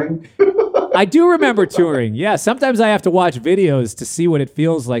touring? I do remember touring. Yeah, sometimes I have to watch videos to see what it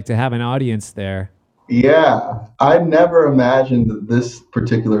feels like to have an audience there. Yeah, I never imagined this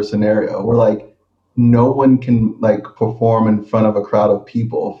particular scenario where like no one can like perform in front of a crowd of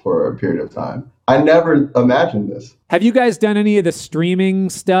people for a period of time. I never imagined this. Have you guys done any of the streaming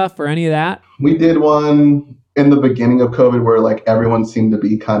stuff or any of that? We did one in the beginning of COVID where like everyone seemed to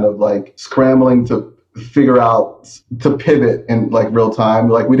be kind of like scrambling to figure out to pivot in like real time.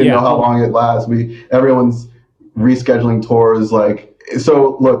 Like we didn't know how long it lasts. Everyone's rescheduling tours. Like,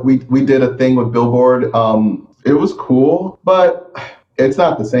 so look, we did a thing with Billboard. It was cool, but it's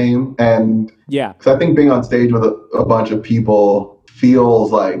not the same. And yeah, because I think being on stage with a bunch of people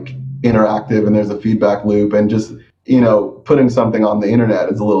feels like interactive and there's a feedback loop, and just, you know, putting something on the internet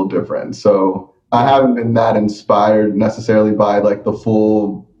is a little different. So I haven't been that inspired necessarily by like the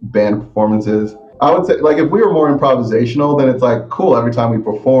full band performances. I would say, like, if we were more improvisational, then it's like, cool, every time we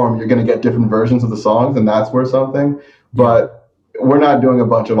perform, you're going to get different versions of the songs, and that's worth something. But we're not doing a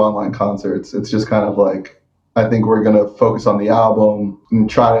bunch of online concerts. It's just kind of like, I think we're going to focus on the album and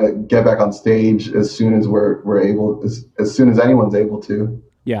try to get back on stage as soon as we're able, as soon as anyone's able to.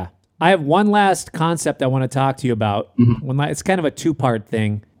 Yeah. I have one last concept I want to talk to you about. Mm-hmm. It's kind of a two-part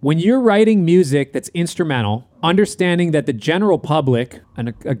thing. When you're writing music that's instrumental, understanding that the general public,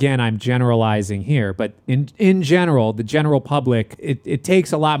 and again, I'm generalizing here, but in general, the general public, it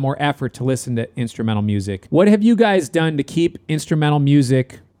takes a lot more effort to listen to instrumental music. What have you guys done to keep instrumental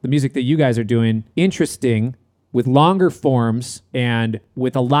music, the music that you guys are doing, interesting with longer forms and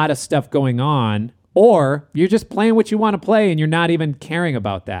with a lot of stuff going on? Or you're just playing what you want to play and you're not even caring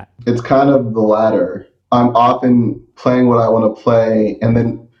about that? It's kind of the latter. I'm often playing what I want to play and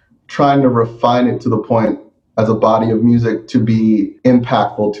then trying to refine it to the point as a body of music to be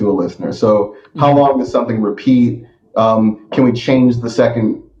impactful to a listener. So how long does something repeat? Can we change the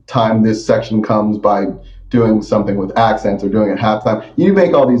second time this section comes by doing something with accents or doing it halftime? You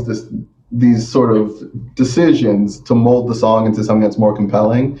make all these sort of decisions to mold the song into something that's more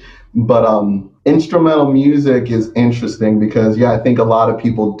compelling. But instrumental music is interesting because, I think a lot of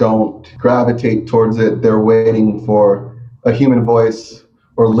people don't gravitate towards it. They're waiting for a human voice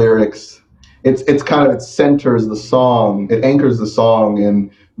or lyrics. It centers the song. It anchors the song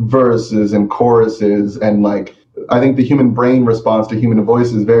in verses and choruses. And I think the human brain responds to human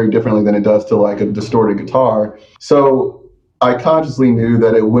voices very differently than it does to a distorted guitar. So I consciously knew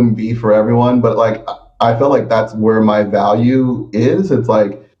that it wouldn't be for everyone, but I felt like that's where my value is. It's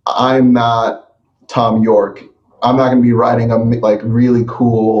I'm not Tom York. I'm not going to be writing really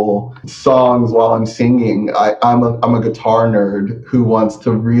cool songs while I'm singing. I'm a guitar nerd who wants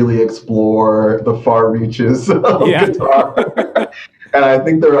to really explore the far reaches of guitar. And I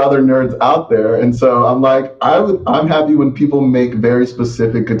think there are other nerds out there. And so I'm happy when people make very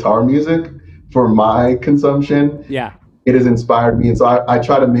specific guitar music for my consumption. Yeah. It has inspired me. And so I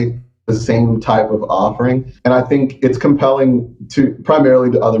try to make the same type of offering. And I think it's compelling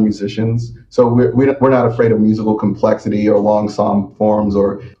primarily to other musicians. So we're not afraid of musical complexity or long song forms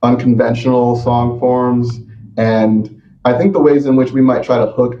or unconventional song forms. And I think the ways in which we might try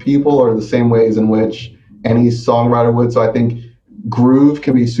to hook people are the same ways in which any songwriter would. So I think groove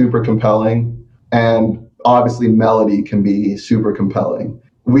can be super compelling, and obviously melody can be super compelling.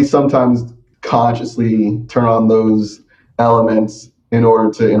 We sometimes consciously turn on those elements in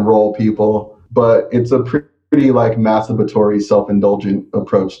order to enroll people, but it's a pretty masturbatory, self-indulgent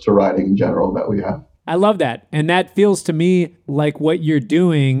approach to writing in general that we have. I love that. And that feels to me like what you're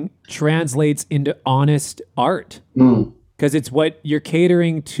doing translates into honest art. Because it's what you're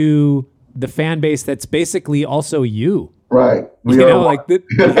catering to the fan base that's basically also you. Right. Stuff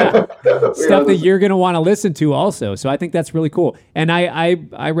that you're going to want to listen to also. So I think that's really cool. And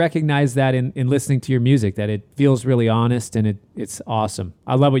I recognize that in listening to your music, that it feels really honest and it's awesome.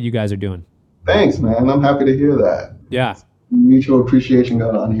 I love what you guys are doing. Thanks, man. I'm happy to hear that. Yeah. Mutual appreciation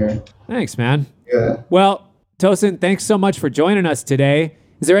going on here. Thanks, man. Yeah. Well, Tosin, thanks so much for joining us today.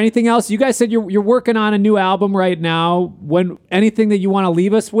 Is there anything else? You guys said you're working on a new album right now. Anything that you want to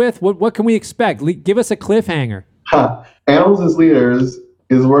leave us with? What can we expect? Give us a cliffhanger. Animals as Leaders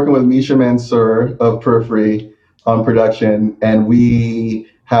is working with Misha Mansour of Periphery on production, and we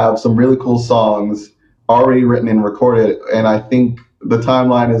have some really cool songs already written and recorded, and I think the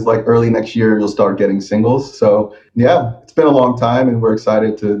timeline is early next year you'll start getting singles. So it's been a long time, and we're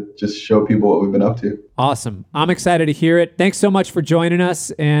excited to just show people what we've been up to. Awesome. I'm excited to hear it. Thanks so much for joining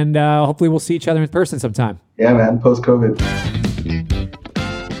us, and hopefully we'll see each other in person sometime. Yeah, man, post-COVID.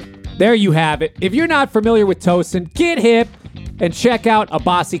 There you have it. If you're not familiar with Tosin, get hip and check out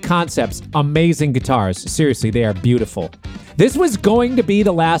Abasi Concepts. Amazing guitars. Seriously, they are beautiful. This was going to be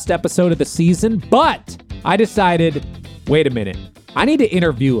the last episode of the season, but I decided, wait a minute. I need to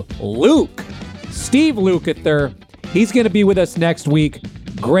interview Luke. Steve Lukather. He's going to be with us next week.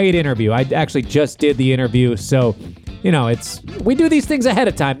 Great interview. I actually just did the interview, so, we do these things ahead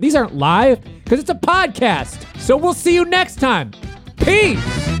of time. These aren't live because it's a podcast. So we'll see you next time.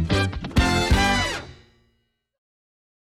 Peace.